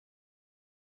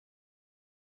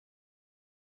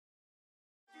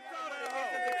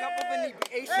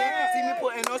vacation. See me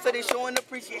putting on, so they showing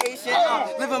appreciation.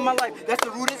 Living my life, that's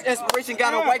the rudest inspiration.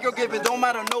 Got a white girl giving, don't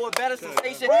matter, know a better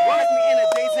sensation. Watch me in a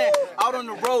day's end, out on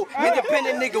the road.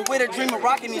 Independent nigga with a dream of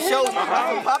rocking these shows.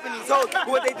 I'm popping these hoes.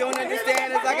 What they don't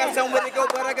understand is I got somewhere to go,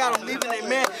 but I got them leaving their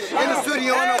man. In the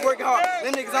studio and I'm working hard.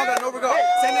 Them niggas don't got no regard.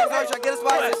 Same niggas always try to get a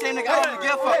spot. The same nigga I don't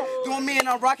give a fuck. Doing me and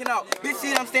I'm rocking out. Bitch,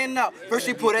 see I'm standing out. First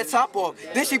she pull that top off,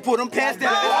 then she pull them pants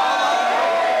down.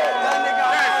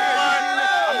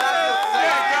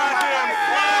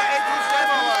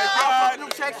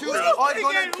 Always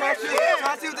going to cash shit.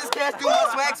 Trying to see what this cash do.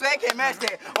 My swag can't match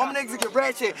that. All my niggas get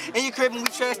ratchet. In your crib when we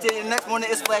trashed it. And the next one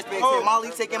is flashback. Say Molly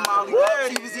taking Molly.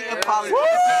 She was eating Polly. It's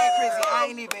getting crazy. I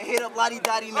ain't even hit up Lottie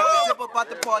Dottie. Never zip up out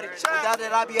the party. Without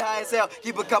that I be high as hell.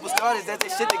 Keep a couple starters. That's the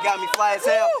shit that got me fly as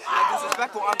hell. Like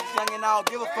disrespectful. I'm just young and I don't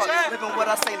give a fuck. Living what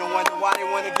I say. No wonder why they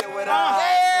want to get with us.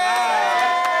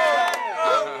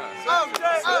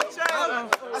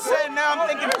 I said now I'm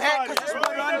thinking back because it's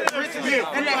more under bridges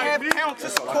and they have count to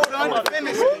support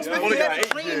unfinished. Spiffy had a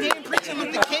dream, he ain't preaching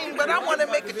with the king, but I want to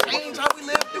make a change. How we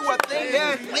live through our thing,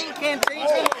 yeah, Link can't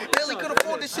change it. Barely could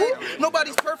afford the shit.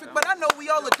 Nobody's perfect, but I know we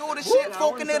all adore the shit.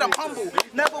 Folk in it, I'm humble.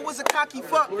 Never was a cocky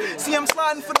fuck. See, I'm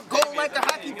sliding for the goal like a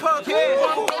hockey puck. Yeah,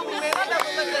 I'm humble, man. I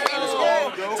never let the haters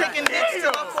fall. Taking hits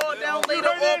till I fall down later,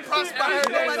 all prosper.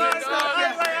 Nobody can stop me.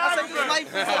 I said this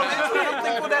life is all this. I'm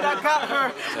thankful that I got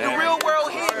her. The real world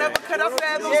here never could I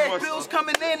fathom. Bills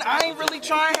coming in, I ain't really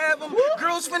trying to have them.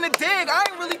 Girls finna dig, I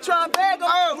ain't really trying to bag them.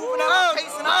 Moving at my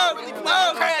pace and I ain't really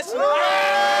playing crashing.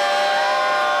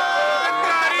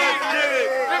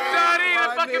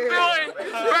 Let's fucking building.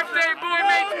 Birthday boy,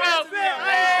 May 12th.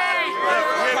 Hey!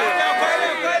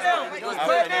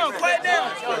 Quiet down, quiet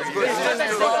down.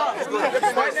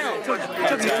 Quiet down.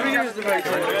 Took me 3 years to make it.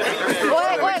 Go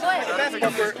ahead. I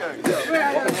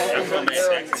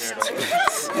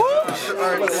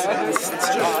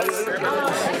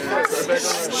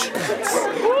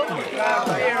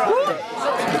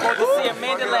to see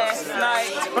Amanda last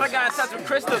night, but I got in touch with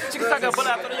Crystal. She can talk about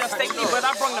I thought your safety, but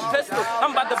I brung the pistol.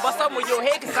 I'm about to bust up with your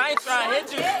head, cause I ain't trying to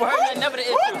hit you. For her, that never the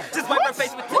issue. Just wipe her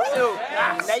face with tissue.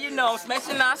 Now you know I'm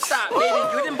smashing non-stop, baby.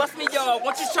 You didn't bust me, y'all.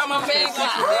 Won't you try my man?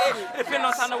 Depending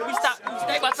on time we stop.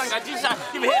 Stay by tongue, got G-shot.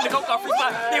 Even hitting the go-kart free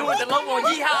spot. Then with the low on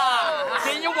yeehaw.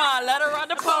 Then you want, let her ride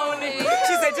the pony.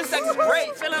 She said, your sex is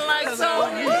great, feeling like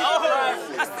Sony. Oh,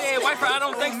 I said, wife her, I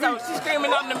don't think so. She's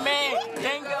screaming, I'm the man.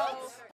 Banga.